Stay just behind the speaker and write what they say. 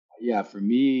Yeah, for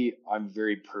me, I'm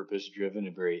very purpose driven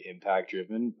and very impact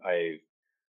driven.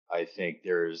 I think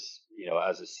as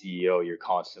a CEO, you're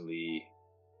constantly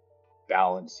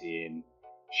balancing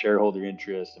shareholder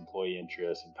interest, employee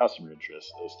interest, and customer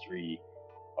interest. Those three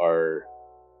are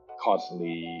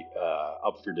constantly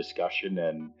up for discussion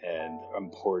and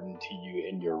important to you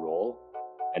in your role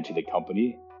and to the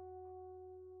company.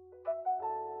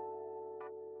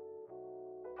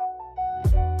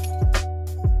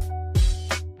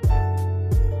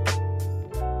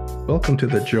 Welcome to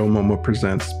the Joe Momo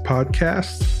Presents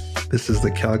podcast. This is the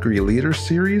Calgary Leader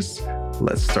Series.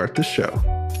 Let's start the show.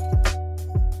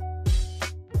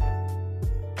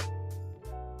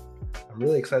 I'm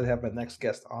really excited to have my next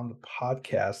guest on the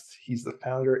podcast. He's the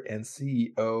founder and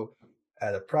CEO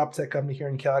at a prop tech company here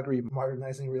in Calgary,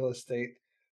 modernizing real estate.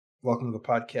 Welcome to the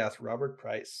podcast, Robert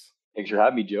Price. Thanks for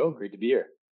having me, Joe. Great to be here.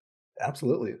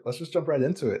 Absolutely. Let's just jump right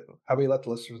into it. How about you let the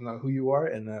listeners know who you are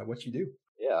and what you do?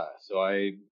 Yeah, so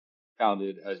I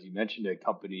founded, as you mentioned, a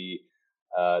company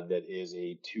that is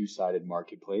a two-sided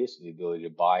marketplace, the ability to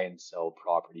buy and sell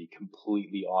property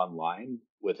completely online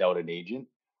without an agent.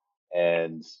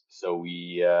 And so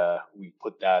we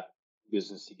put that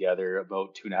business together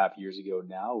about 2.5 years ago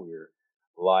now. We're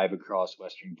live across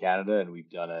Western Canada, and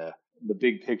the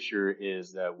big picture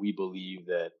is that we believe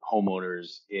that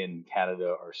homeowners in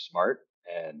Canada are smart,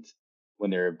 and when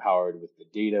they're empowered with the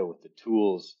data, with the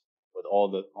tools, with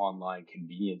all the online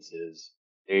conveniences,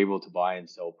 they're able to buy and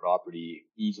sell property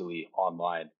easily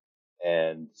online.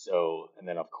 And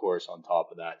then of course, on top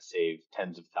of that, save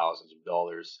tens of thousands of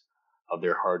dollars of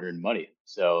their hard-earned money.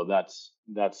 So that's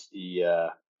the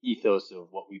ethos of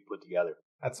what we put together.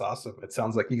 That's awesome. It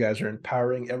sounds like you guys are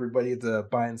empowering everybody to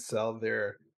buy and sell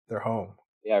their home.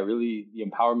 Yeah, really, the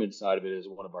empowerment side of it is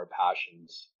one of our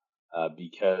passions,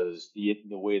 because the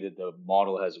way that the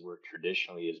model has worked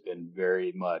traditionally has been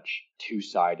very much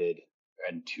two-sided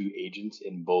and two agents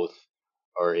in both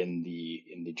or in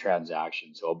the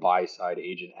transaction. So a buy side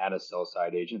agent and a sell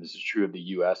side agent. This is true of the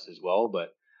US as well,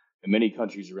 but in many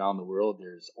countries around the world,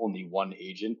 there's only one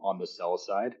agent on the sell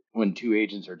side. When two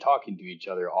agents are talking to each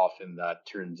other, often that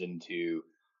turns into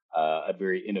a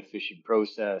very inefficient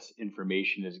process.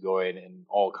 Information is going in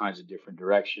all kinds of different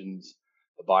directions.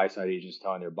 The buy side agent's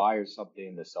telling their buyers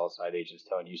something, the sell side agent's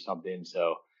telling you something.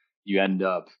 So you end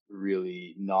up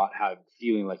really not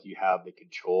feeling like you have the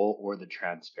control or the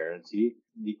transparency,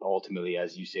 the ultimately,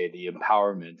 as you say, the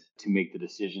empowerment to make the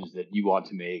decisions that you want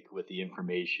to make with the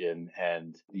information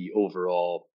and the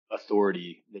overall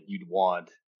authority that you'd want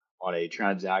on a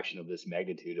transaction of this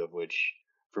magnitude, of which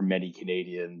for many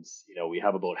Canadians, we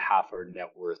have about half our net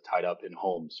worth tied up in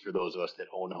homes for those of us that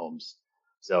own homes.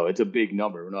 So it's a big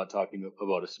number. We're not talking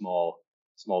about a small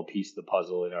piece of the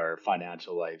puzzle in our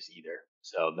financial lives either.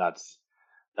 So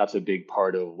that's a big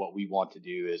part of what we want to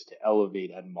do, is to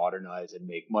elevate and modernize and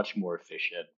make much more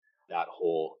efficient that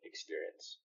whole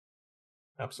experience.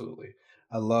 Absolutely.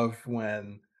 I love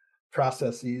when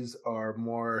processes are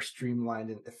more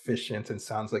streamlined and efficient, and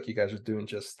sounds like you guys are doing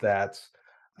just that.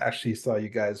 I actually saw you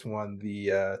guys won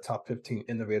the Top 15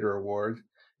 Innovator Award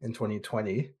in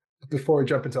 2020. Before we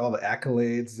jump into all the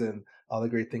accolades and all the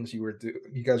great things you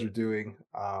guys are doing,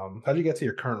 how did you get to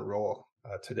your current role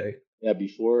today? Yeah,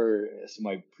 so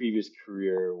my previous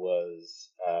career was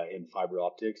in fiber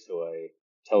optics, so a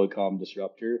telecom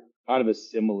disruptor, kind of a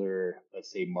similar,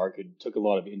 let's say, market. Took a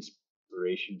lot of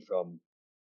inspiration from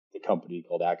the company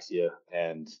called Axia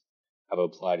and have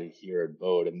applied it here at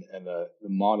Bode. And the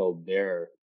model there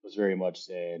was very much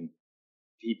saying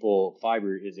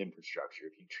fiber is infrastructure.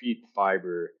 If you treat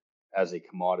fiber as a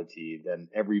commodity, then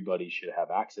everybody should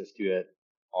have access to it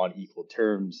on equal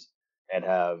terms.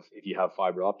 If you have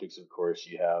fiber optics, of course,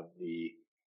 you have the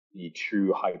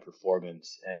true high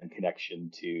performance and connection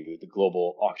to the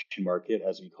global auction market,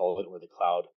 as we call it, or the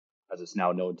cloud, as it's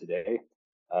now known today.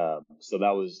 So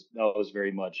that was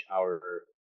very much our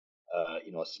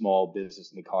a small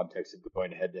business in the context of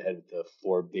going head to head with the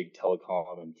four big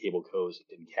telecom and cable cos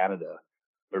in Canada,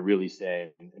 but really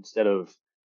saying, instead of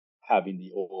having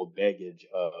the old baggage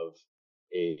of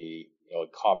a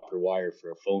copper wire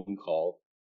for a phone call,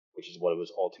 which is what it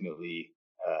was ultimately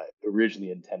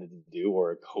originally intended to do,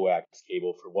 or a coax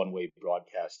cable for one-way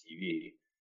broadcast TV,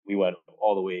 we went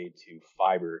all the way to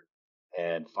fiber,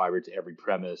 and fiber to every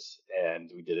premise,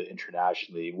 and we did it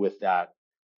internationally with that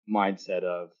mindset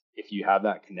of, if you have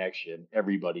that connection,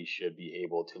 everybody should be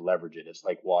able to leverage it. It's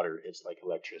like water, it's like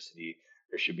electricity.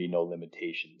 There should be no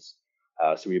limitations.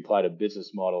 So we applied a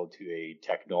business model to a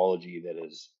technology that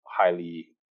is highly,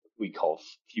 we call,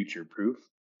 future proof.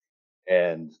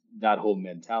 And that whole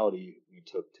mentality we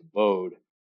took to Bode,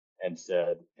 and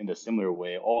said, in a similar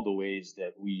way, all the ways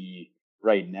that we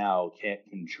right now can't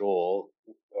control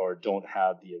or don't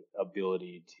have the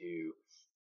ability to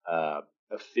uh,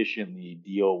 efficiently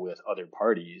deal with other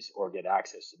parties or get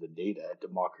access to the data,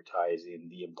 democratizing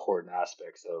the important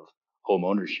aspects of home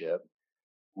ownership.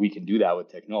 We can do that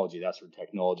with technology. That's where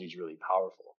technology is really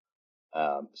powerful.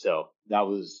 So that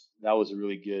was a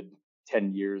really good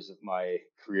 10 years of my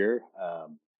career.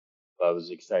 I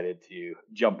was excited to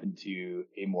jump into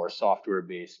a more software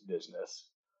based business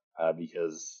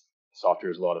because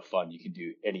software is a lot of fun. You can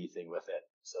do anything with it,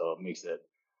 so it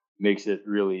makes it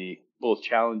really both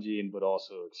challenging but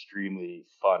also extremely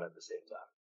fun at the same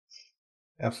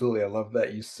time. Absolutely. I love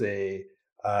that you say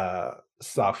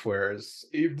software is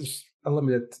there's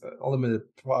unlimited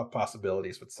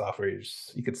possibilities with software.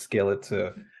 You could scale it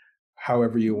to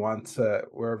however you want to,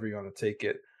 wherever you want to take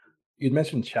it. You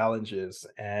mentioned challenges,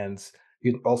 and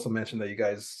you also mentioned that you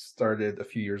guys started a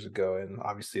few years ago, and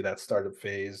obviously that startup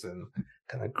phase and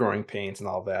kind of growing pains and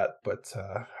all that. But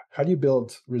how do you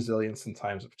build resilience in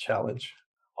times of challenge?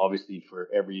 Obviously, for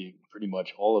pretty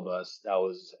much all of us, that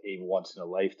was a once in a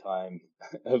lifetime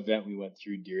event we went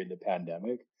through during the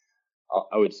pandemic.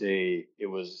 I would say it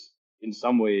was in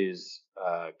some ways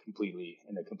completely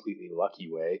in a completely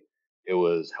lucky way. It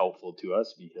was helpful to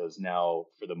us because now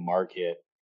for the market,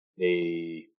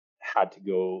 they had to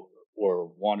go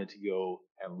or wanted to go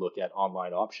and look at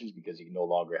online options because you can no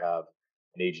longer have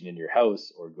an agent in your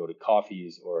house or go to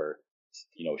coffees or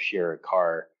share a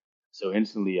car. So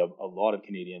instantly, a lot of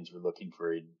Canadians were looking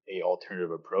for a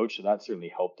alternative approach. So that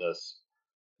certainly helped us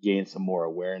gain some more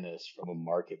awareness from a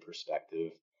market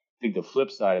perspective. I think the flip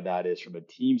side of that is from a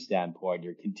team standpoint,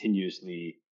 you're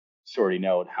continuously sorting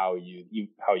out how you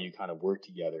kind of work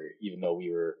together. Even though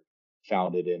we were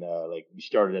founded in a like we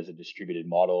started as a distributed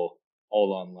model,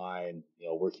 all online,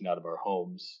 working out of our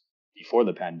homes before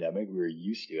the pandemic, we were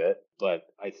used to it. But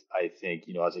I think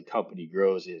as a company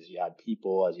grows, as you add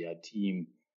people, as you add team,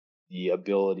 the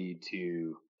ability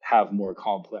to have more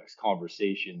complex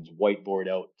conversations, whiteboard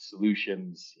out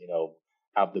solutions,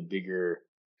 have the bigger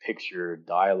picture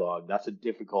dialogue. That's a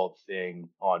difficult thing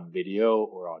on video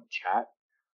or on chat.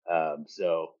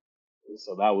 So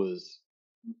that was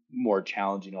more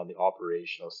challenging on the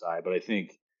operational side. But I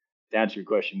think to answer your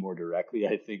question more directly,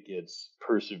 I think it's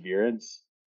perseverance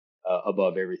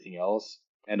above everything else.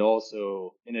 And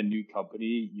also in a new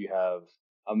company, you have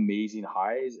amazing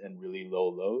highs and really low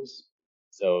lows.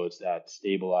 So it's that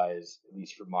stabilize, at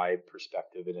least from my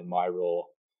perspective and in my role,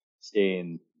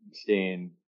 staying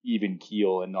even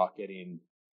keel and not getting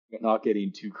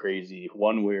too crazy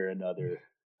one way or another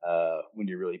when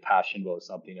you're really passionate about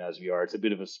something as we are. It's a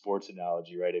bit of a sports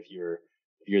analogy, right? If you're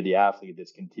the athlete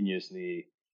that's continuously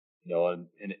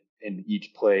and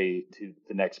each play to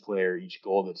the next player, each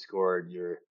goal that's scored,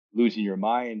 you're losing your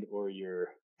mind, or you're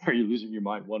or you're losing your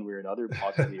mind one way or another,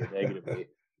 positively or negatively.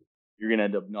 You're gonna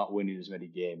end up not winning as many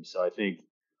games. So I think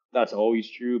that's always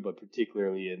true, but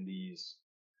particularly in these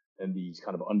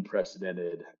kind of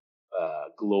unprecedented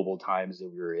global times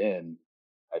that we're in,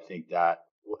 I think that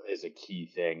is a key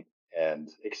thing. And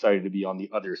excited to be on the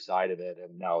other side of it,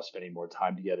 and now spending more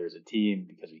time together as a team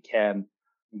because we can.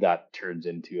 That turns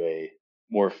into a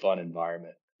more fun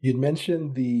environment. You'd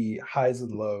mentioned the highs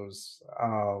and lows,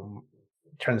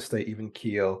 trying to stay even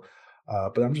keel.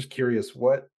 But I'm just curious,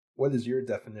 what is your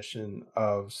definition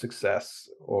of success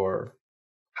or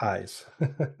highs?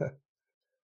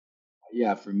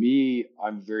 Yeah, for me,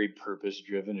 I'm very purpose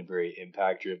driven and very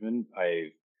impact driven.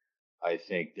 I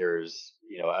think as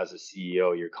a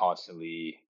CEO, you're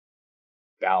constantly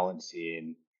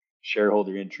balancing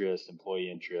shareholder interest, employee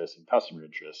interest, and customer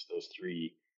interest. Those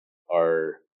three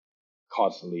are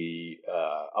constantly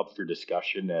up for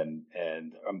discussion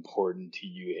and important to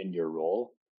you in your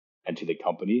role and to the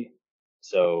company.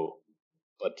 So,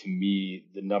 but to me,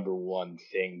 the number one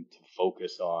thing to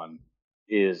focus on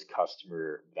is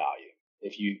customer value.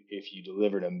 If you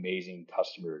deliver an amazing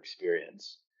customer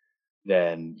experience,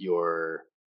 then your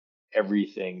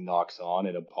everything knocks on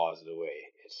in a positive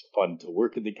way. It's fun to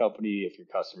work at the company if your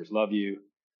customers love you.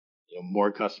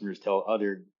 More customers tell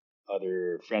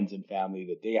other friends and family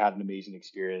that they had an amazing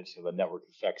experience. The network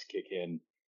effects kick in,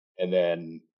 and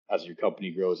then as your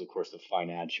company grows, of course, the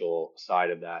financial side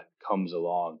of that comes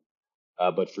along.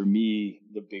 But for me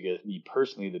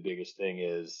personally, the biggest thing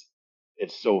is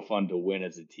it's so fun to win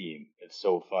as a team. It's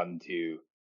so fun to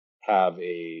have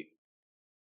a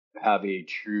have a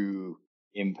true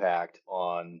impact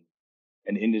on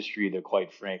an industry that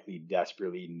quite frankly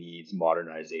desperately needs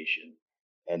modernization.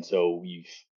 And so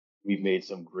we've made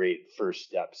some great first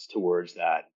steps towards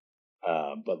that.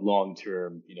 But long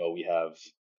term, we have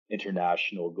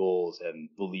international goals and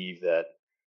believe that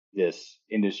this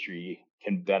industry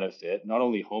can benefit not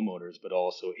only homeowners but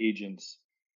also agents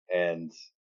and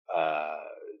uh,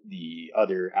 the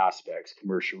other aspects,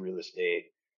 commercial real estate.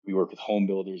 We work with home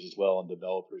builders as well, and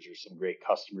developers are some great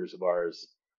customers of ours.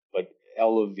 But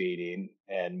elevating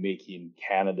and making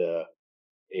Canada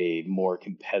a more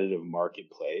competitive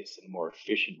marketplace and a more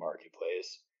efficient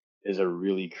marketplace is a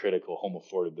really critical home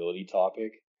affordability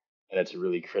topic. And it's a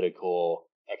really critical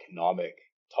economic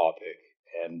topic.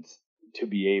 And to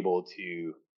be able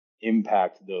to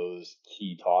impact those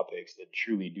key topics that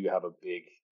truly do have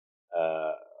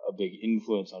uh, a big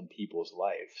influence on people's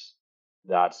lives,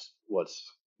 that's what's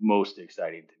most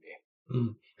exciting to me.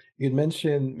 Mm. You'd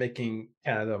mentioned making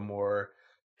Canada more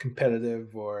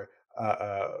competitive or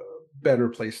a better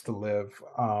place to live,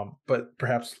 but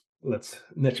perhaps let's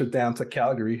niche it down to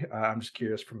Calgary. I'm just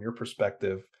curious from your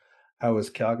perspective, how has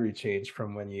Calgary changed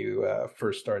from when you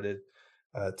first started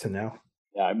to now?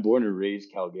 Yeah, I'm born and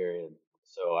raised Calgarian.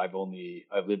 So I've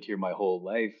lived here my whole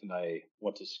life, and I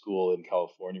went to school in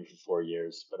California for 4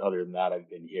 years. But other than that, I've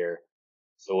been here.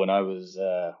 So when I was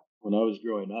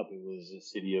growing up, it was a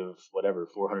city of whatever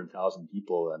 400,000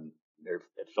 people, and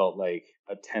it felt like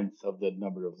a tenth of the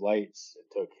number of lights.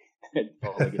 It took it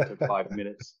felt like it took 5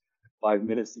 minutes, 5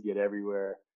 minutes to get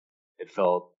everywhere. It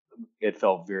felt it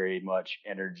felt very much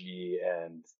energy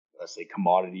and, let's say,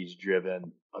 commodities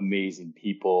driven. Amazing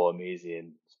people,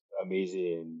 amazing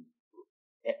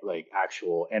like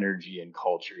actual energy and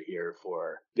culture here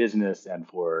for business and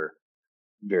for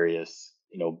various,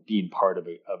 being part of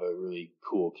a really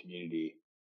cool community.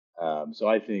 So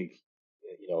I think,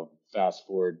 fast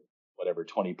forward whatever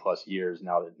 20 plus years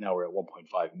now we're at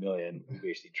 1.5 million. We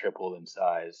basically tripled in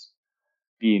size.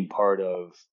 Being part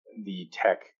of the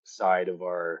tech side of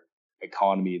our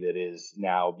economy that is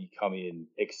now becoming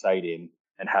exciting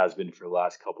and has been for the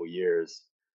last couple of years,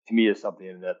 to me, is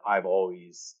something that I've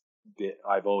always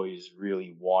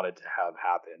really wanted to have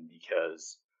happen,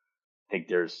 because I think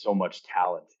there's so much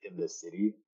talent in this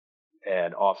city,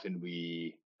 and often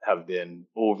we have been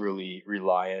overly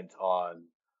reliant on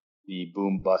the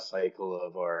boom bust cycle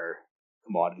of our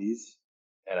commodities.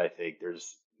 And I think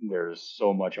there's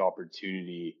so much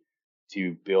opportunity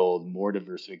to build more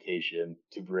diversification,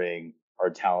 to bring our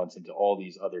talents into all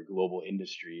these other global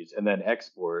industries, and then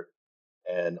export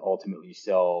and ultimately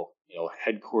sell,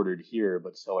 headquartered here,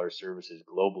 but sell our services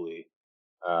globally.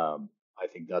 I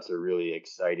think that's a really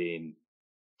exciting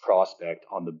prospect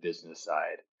on the business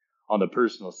side. On the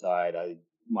personal side, I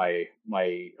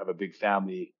have a big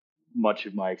family. Much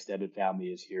of my extended family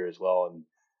is here as well,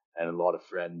 and a lot of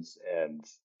friends, and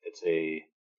it's a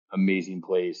amazing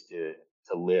place to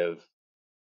live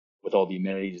with all the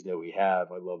amenities that we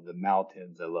have. I love the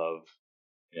mountains. I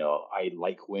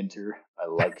like winter. I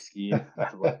like skiing.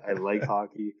 I like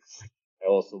hockey. I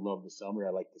also love the summer.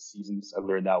 I like the seasons. I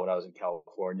learned that when I was in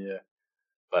California.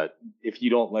 But if you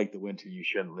don't like the winter, you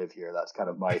shouldn't live here. That's kind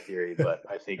of my theory. But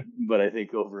I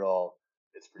think overall,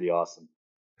 it's pretty awesome.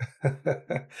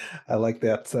 I like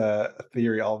that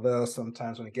theory. Although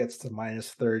sometimes when it gets to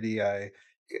minus 30, I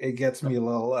it gets me a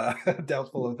little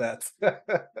doubtful of that.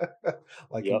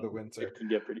 Liking Yep, the winter. it can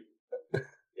get pretty.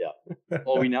 Yeah.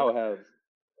 Well, we now have,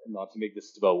 not to make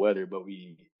this about weather, but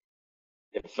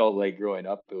it felt like growing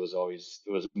up, it was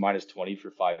minus 20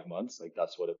 for 5 months. Like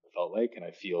that's what it felt like. And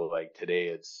I feel like today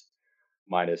it's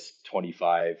minus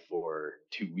 25 for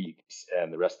 2 weeks.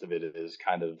 And the rest of it is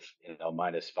kind of,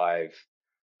 minus five.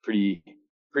 Pretty,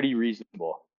 pretty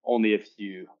reasonable. Only if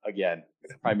you, again,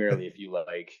 primarily if you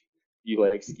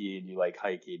like skiing, you like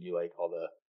hiking, you like all the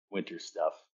winter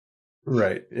stuff.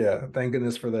 Right. Yeah. Thank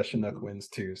goodness for the Chinook winds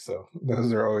too. So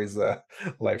those are always a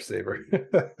lifesaver.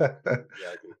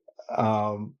 Exactly.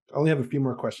 I only have a few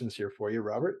more questions here for you,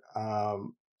 Robert.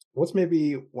 What's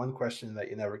maybe one question that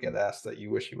you never get asked that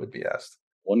you wish you would be asked?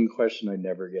 One question I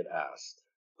never get asked.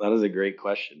 That is a great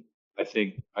question. I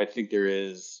think there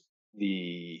is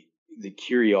the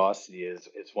curiosity is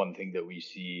it's one thing that we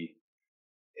see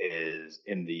is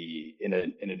in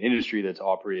an industry that's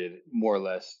operated more or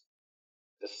less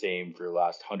the same for the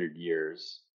last 100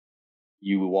 years.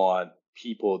 You want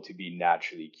people to be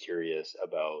naturally curious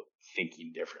about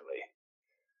thinking differently.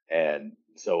 And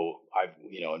so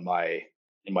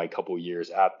in my couple years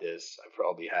at this, I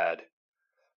probably had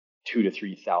 2 to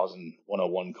 3 thousand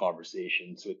one-on-one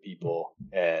conversations with people,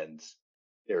 and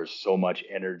there's so much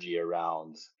energy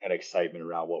around and excitement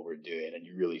around what we're doing, and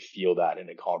you really feel that in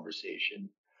a conversation.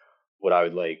 What I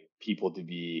would like people to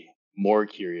be more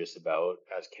curious about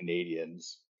as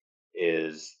Canadians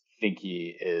is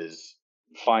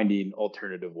finding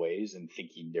alternative ways and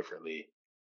thinking differently,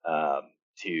 um,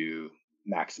 to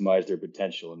maximize their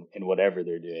potential in whatever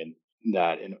they're doing.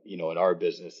 That in in our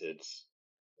business, it's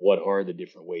what are the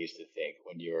different ways to think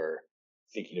when you're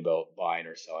thinking about buying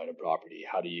or selling a property?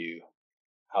 How do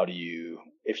you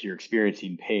if you're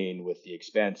experiencing pain with the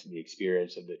expense and the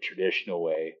experience of the traditional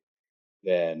way,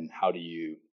 then how do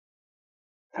you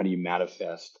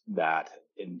manifest that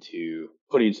into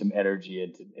putting some energy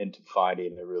into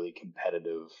finding a really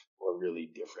competitive or really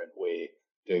different way of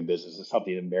doing business? Is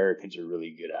something Americans are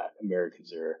really good at.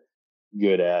 Americans are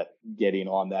good at getting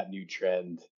on that new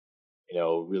trend,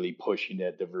 really pushing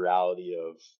it, the virality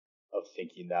of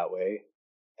thinking that way.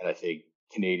 And I think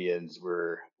Canadians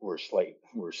were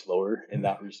slower in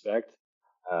that respect.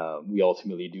 We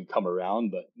ultimately do come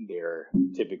around, but they're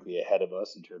typically ahead of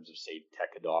us in terms of, say, tech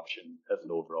adoption as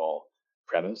an overall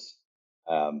premise.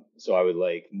 So I would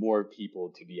like more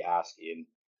people to be asking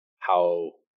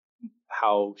how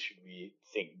how should we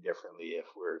think differently if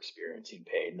we're experiencing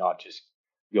pain, not just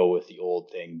go with the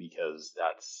old thing because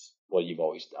that's what you've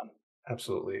always done.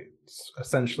 Absolutely.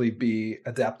 Essentially be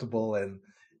adaptable and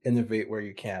innovate where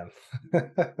you can.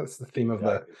 That's the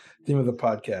Exactly. theme of the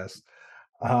podcast.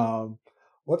 Um,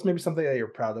 what's maybe something that you're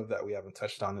proud of that we haven't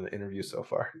touched on in the interview so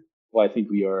far? Well, I think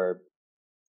we are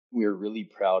really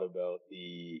proud about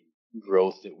the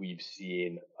growth that we've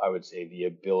seen. I would say the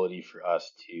ability for us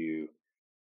to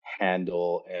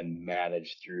handle and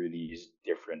manage through these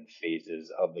different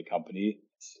phases of the company.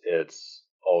 It's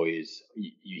always,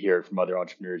 you hear it from other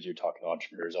entrepreneurs, you're talking to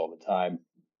entrepreneurs all the time.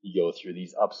 You go through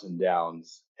these ups and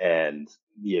downs, and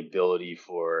the ability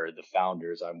for the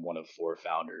founders, I'm one of four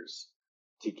founders,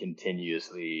 to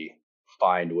continuously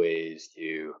find ways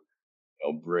to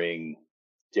bring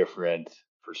different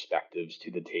perspectives to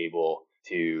the table,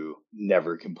 to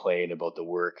never complain about the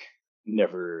work,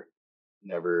 never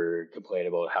complain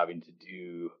about having to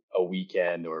do a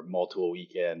weekend or multiple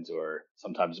weekends or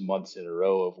sometimes months in a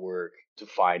row of work, to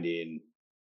finding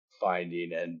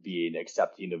and being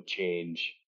accepting of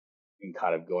change and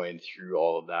kind of going through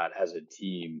all of that as a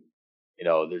team.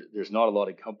 There's not a lot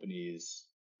of companies.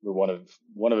 We're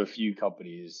one of a few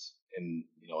companies in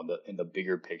the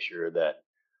bigger picture that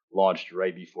launched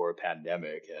right before a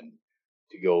pandemic, and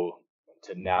to go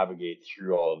to navigate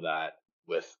through all of that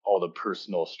with all the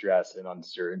personal stress and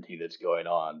uncertainty that's going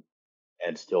on,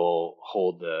 and still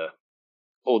hold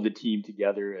the team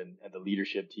together, and the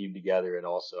leadership team together, and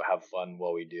also have fun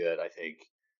while we do it. I think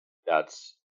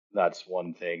that's that's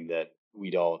one thing that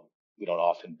we don't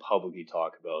often publicly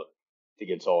talk about. I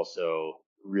think it's also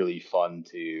really fun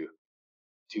to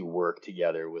work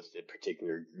together with the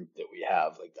particular group that we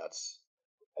have. Like, that's,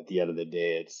 at the end of the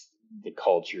day, it's the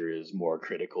culture is more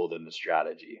critical than the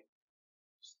strategy.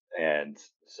 And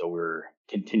so we're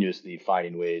continuously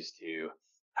finding ways to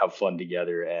have fun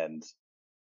together, and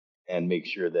make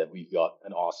sure that we've got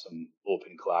an awesome,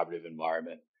 open, collaborative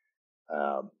environment.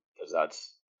 Because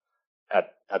that's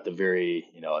at the very,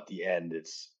 at the end,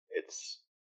 it's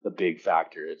the big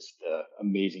factor. It's the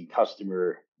amazing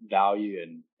customer value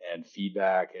and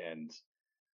feedback and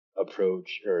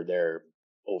approach, or their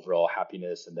overall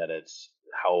happiness, and then it's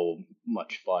how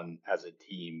much fun as a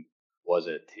team was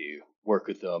it to work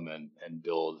with them and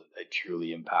build a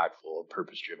truly impactful,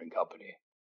 purpose driven company.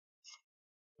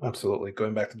 Absolutely.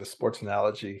 Going back to the sports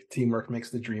analogy, teamwork makes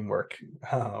the dream work.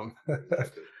 Um,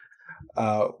 Exactly.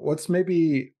 what's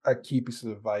maybe a key piece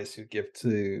of advice you'd give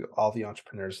to all the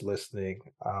entrepreneurs listening,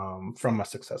 from a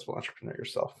successful entrepreneur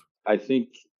yourself? I think,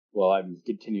 well, I'm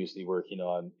continuously working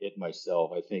on it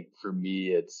myself. I think for me,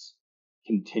 it's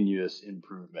continuous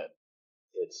improvement.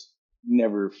 It's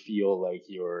never feel like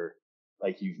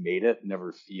you've made it,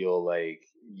 never feel like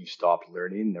you've stopped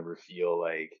learning, never feel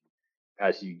like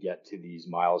as you get to these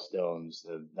milestones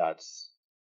that's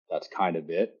kind of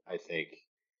it. I think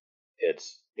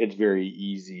it's very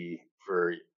easy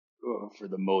for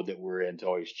the mode that we're in to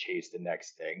always chase the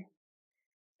next thing.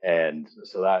 And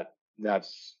so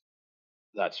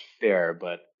that's fair,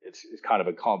 but it's kind of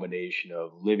a combination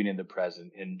of living in the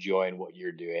present, enjoying what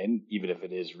you're doing, even if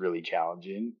it is really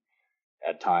challenging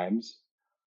at times,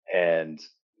 and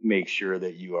make sure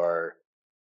that you are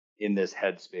in this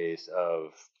headspace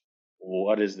of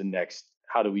what is the next,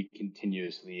 how do we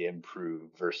continuously improve,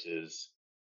 versus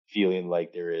feeling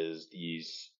like there is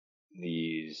these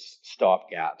stop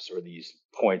gaps or these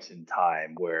points in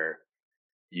time where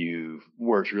you've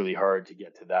worked really hard to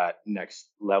get to that next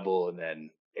level, and then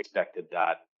expect that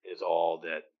that is all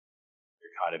that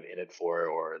you're kind of in it for,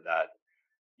 or that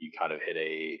you kind of hit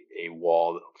a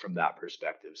wall from that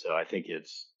perspective. So I think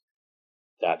it's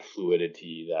that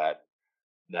fluidity,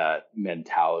 that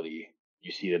mentality.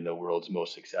 You see it in the world's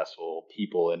most successful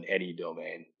people in any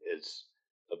domain. Is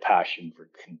the passion for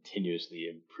continuously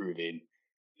improving,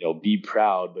 be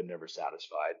proud but never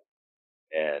satisfied.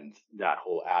 And that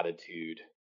whole attitude,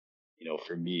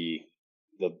 for me,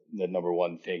 the number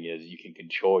one thing is you can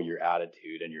control your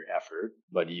attitude and your effort,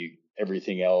 but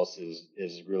everything else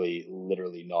is really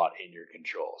literally not in your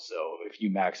control. So if you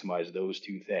maximize those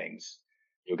two things,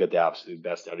 you'll get the absolute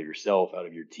best out of yourself, out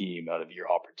of your team, out of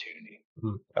your opportunity.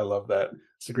 I love that.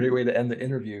 It's a great way to end the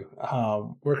interview.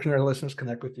 Where can our listeners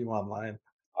connect with you online?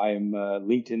 I'm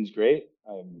LinkedIn's great.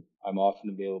 I'm often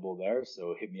available there,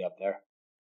 so hit me up there.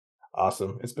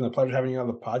 Awesome. It's been a pleasure having you on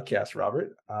the podcast,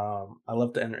 Robert. I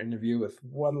love to end our interview with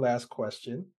one last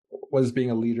question. What does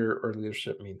being a leader or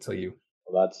leadership mean to you?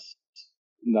 Well, that's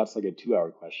like a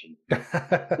 2-hour question.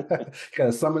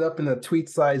 Gotta sum it up in a tweet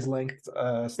size length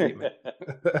statement.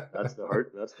 That's the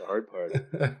hard part.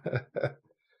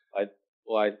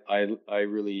 I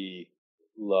really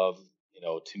love,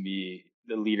 to me,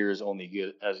 the leader is only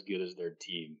good as their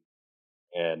team.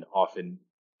 And often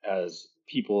as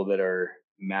people that are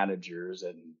managers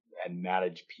and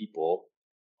manage people,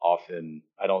 often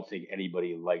I don't think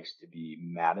anybody likes to be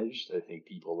managed. I think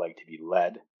people like to be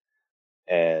led.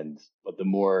 But the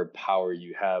more power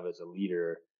you have as a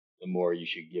leader, the more you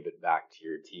should give it back to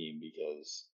your team,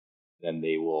 because then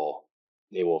they will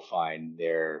find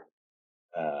their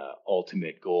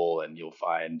ultimate goal, and you'll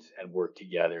find and work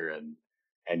together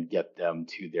and get them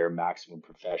to their maximum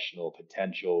professional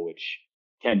potential, which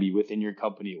can be within your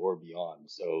company or beyond.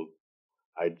 So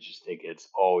I just think it's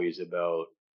always about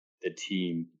the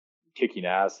team kicking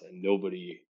ass, and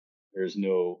there's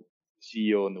no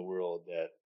CEO in the world that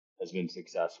has been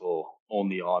successful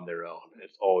only on their own.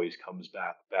 It always comes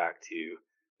back to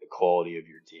the quality of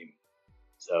your team.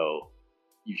 So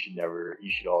you should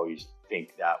always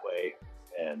think that way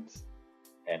and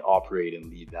operate and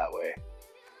lead that way, in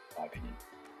my opinion.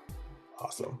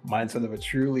 Awesome. Mindset of a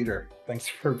true leader. Thanks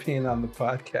for being on the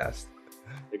podcast.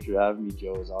 Thanks for having me,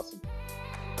 Joe. It was awesome.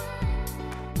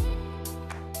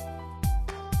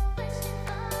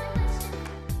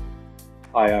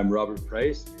 Hi, I'm Robert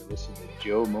Price, and you're listening to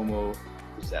Joe Momo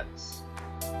Presents.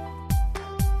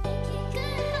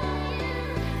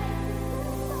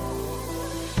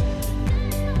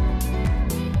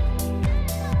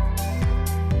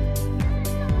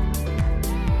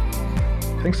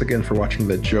 Thanks again for watching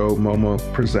the Joe Momo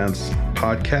Presents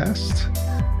podcast.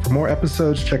 For more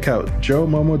episodes, check out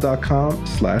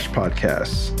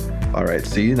joemomo.com/podcasts. All right,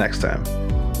 see you next time.